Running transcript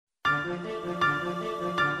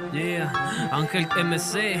Yeah, Angelk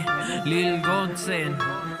MC, Lil Gotzen,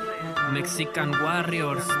 Mexican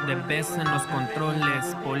Warriors, The Best en los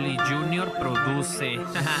controles, Poli Junior produce.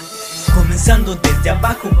 Comenzando desde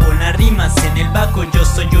abajo con las rimas en el bajo, yo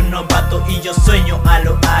soy un novato y yo sueño a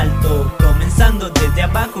lo alto. Comenzando desde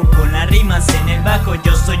abajo con las rimas en el bajo,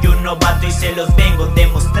 yo soy un novato y se los vengo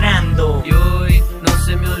demostrando. Y hoy no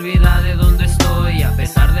se me olvida de dónde estoy, a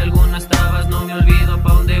pesar de algunas trabas no me olvido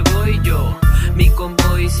pa' dónde voy yo. Mi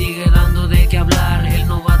convoy sigue dando de qué hablar, el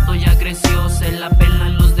novato ya creció, se la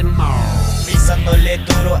pelan los demás. Pisándole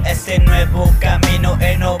duro a este nuevo camino,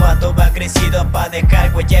 el novato va crecido pa'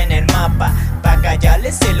 dejar huella en el mapa, pa'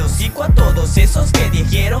 callarles el hocico a todos esos que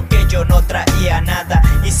dijeron que yo no traía nada.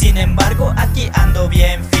 Y sin embargo aquí ando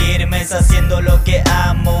bien firmes, haciendo lo que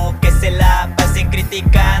amo, que se la pasen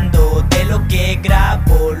criticando de lo que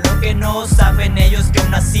grabo. Lo que no saben ellos que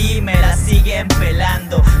aún así me la siguen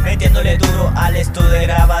pelando, metiéndole duro al estudio de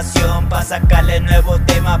grabación pa' sacarle nuevo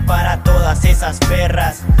tema para todas esas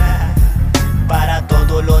perras. Para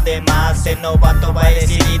todo lo demás, el novato va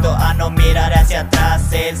decidido a no mirar hacia atrás.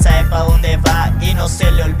 Él sabe pa' dónde va y no se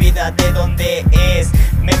le olvida de dónde es.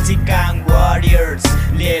 Mexican Warriors,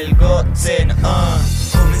 Lil Gotzen,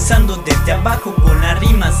 Comenzando desde abajo con las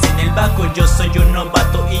rimas en el bajo, yo soy un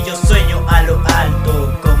novato y yo sueño a lo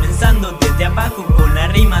alto. Comenzando desde abajo con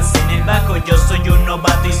las rimas en el bajo, yo soy un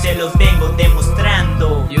novato y se los vengo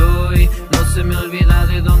demostrando. Y hoy no se me olvida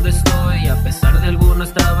de dónde estoy, a pesar de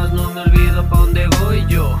algunas trabas no me olvido pa' dónde voy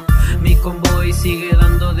yo. Mi convoy sigue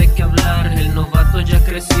dando de qué hablar, el novato ya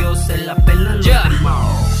creció, se la pelan los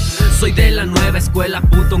demás. Soy de la nueva escuela,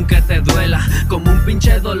 puto aunque te duela, como un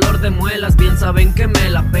pinche dolor de muelas, bien saben que me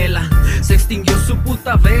la pela. Se extinguió su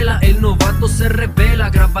puta vela, el novato se revela,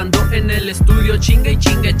 grabando en el estudio chingue y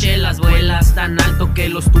chingue chelas. Vuelas tan alto que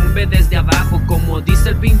los tumbe desde abajo, como dice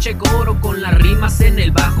el pinche coro con las rimas en el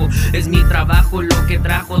bajo. Es mi trabajo lo que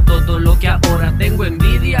trajo todo lo que ahora tengo,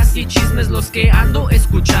 envidias y chismes los que ando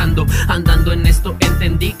escuchando. Andando en esto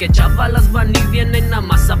entendí que chavalas van y vienen nada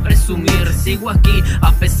más a presumir. Sigo aquí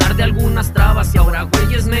a pesar de algunas trabas y ahora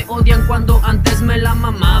güeyes me odian cuando antes me la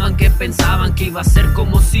mamaban, que pensaban que iba a ser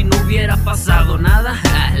como si no hubiera pasado nada.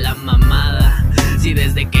 La mamada, si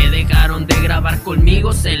desde que dejaron de grabar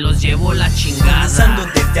conmigo se los llevo la chingada. Comenzando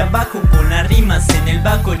desde abajo con las rimas en el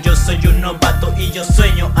bajo, yo soy un novato y yo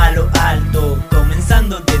sueño a lo alto.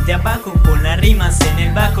 Comenzando desde abajo con las rimas en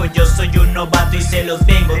el bajo, yo soy un novato y se los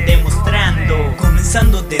vengo demostrando.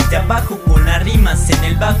 Comenzando desde abajo con las rimas en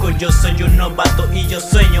el bajo, yo soy un novato y yo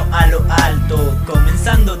sueño a lo alto.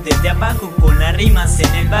 Comenzando desde abajo con las rimas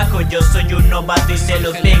en el bajo, yo soy un novato y se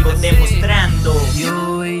los vengo demostrando. Y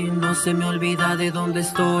hoy no se me olvida de dónde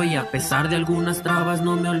estoy, a pesar de algunas trabas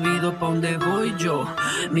no me olvido pa' dónde voy yo.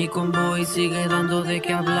 Mi convoy sigue dando de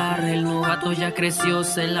qué hablar, el novato ya creció,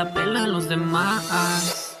 se la pelan los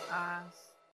demás.